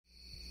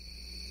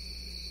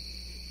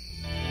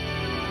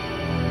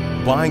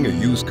Buying a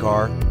used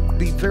car?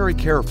 Be very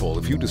careful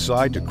if you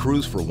decide to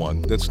cruise for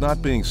one that's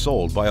not being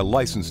sold by a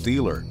licensed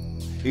dealer.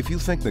 If you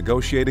think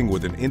negotiating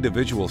with an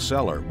individual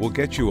seller will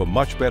get you a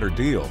much better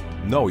deal,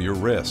 know your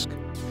risk.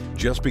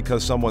 Just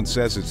because someone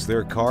says it's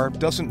their car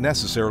doesn't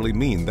necessarily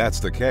mean that's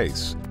the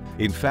case.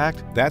 In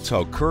fact, that's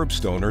how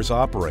Curbstoners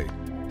operate.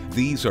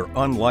 These are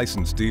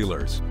unlicensed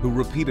dealers who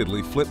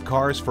repeatedly flip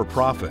cars for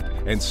profit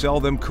and sell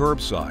them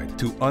curbside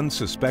to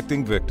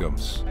unsuspecting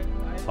victims.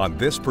 On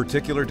this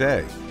particular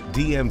day,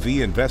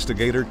 DMV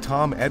investigator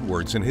Tom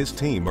Edwards and his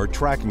team are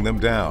tracking them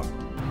down.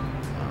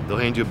 They'll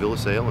hand you a bill of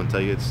sale and tell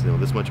you it's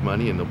this much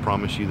money, and they'll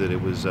promise you that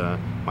it was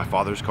my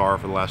father's car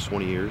for the last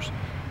 20 years,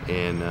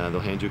 and they'll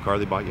hand you a car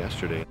they bought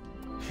yesterday.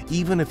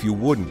 Even if you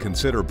wouldn't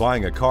consider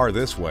buying a car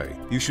this way,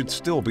 you should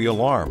still be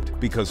alarmed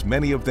because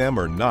many of them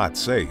are not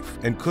safe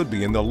and could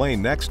be in the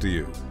lane next to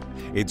you.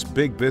 It's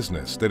big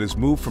business that has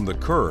moved from the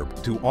curb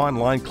to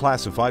online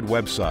classified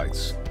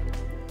websites.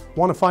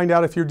 Want to find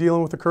out if you're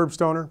dealing with a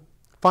Curbstoner?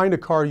 Find a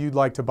car you'd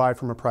like to buy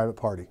from a private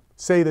party,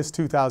 say this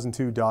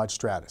 2002 Dodge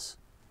Stratus.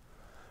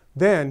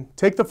 Then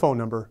take the phone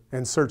number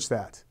and search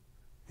that.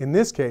 In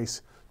this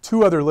case,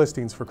 2 other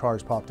listings for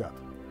cars popped up.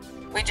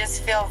 We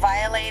just feel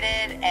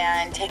violated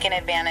and taken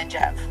advantage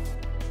of.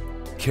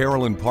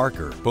 Carolyn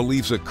Parker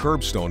believes a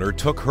Curbstoner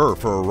took her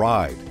for a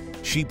ride.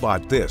 She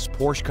bought this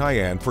Porsche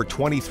Cayenne for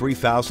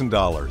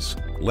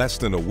 $23,000. Less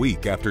than a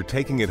week after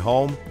taking it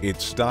home, it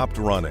stopped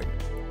running.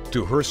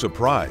 To her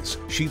surprise,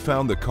 she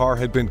found the car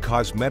had been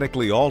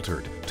cosmetically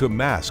altered to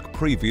mask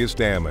previous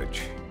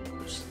damage.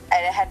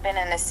 It had been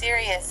in a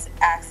serious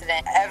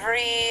accident.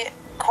 Every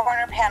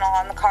corner panel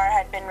on the car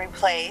had been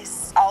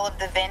replaced. All of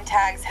the VIN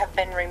tags have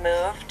been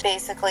removed.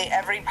 Basically,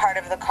 every part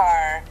of the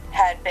car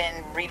had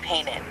been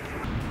repainted.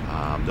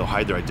 They'll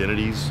hide their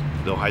identities.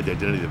 They'll hide the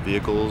identity of the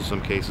vehicles. In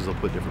some cases, they'll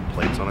put different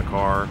plates on a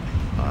car,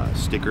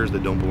 stickers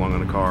that don't belong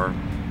on a car.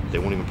 They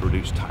won't even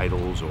produce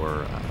titles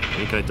or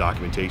any kind of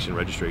documentation,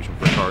 registration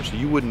for a car, so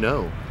you wouldn't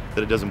know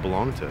that it doesn't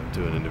belong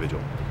to an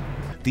individual.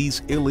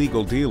 These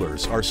illegal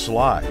dealers are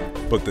sly,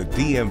 but the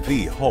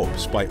DMV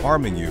hopes by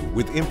arming you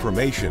with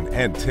information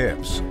and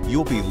tips,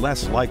 you'll be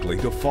less likely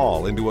to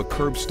fall into a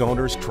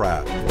Curbstoner's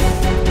trap.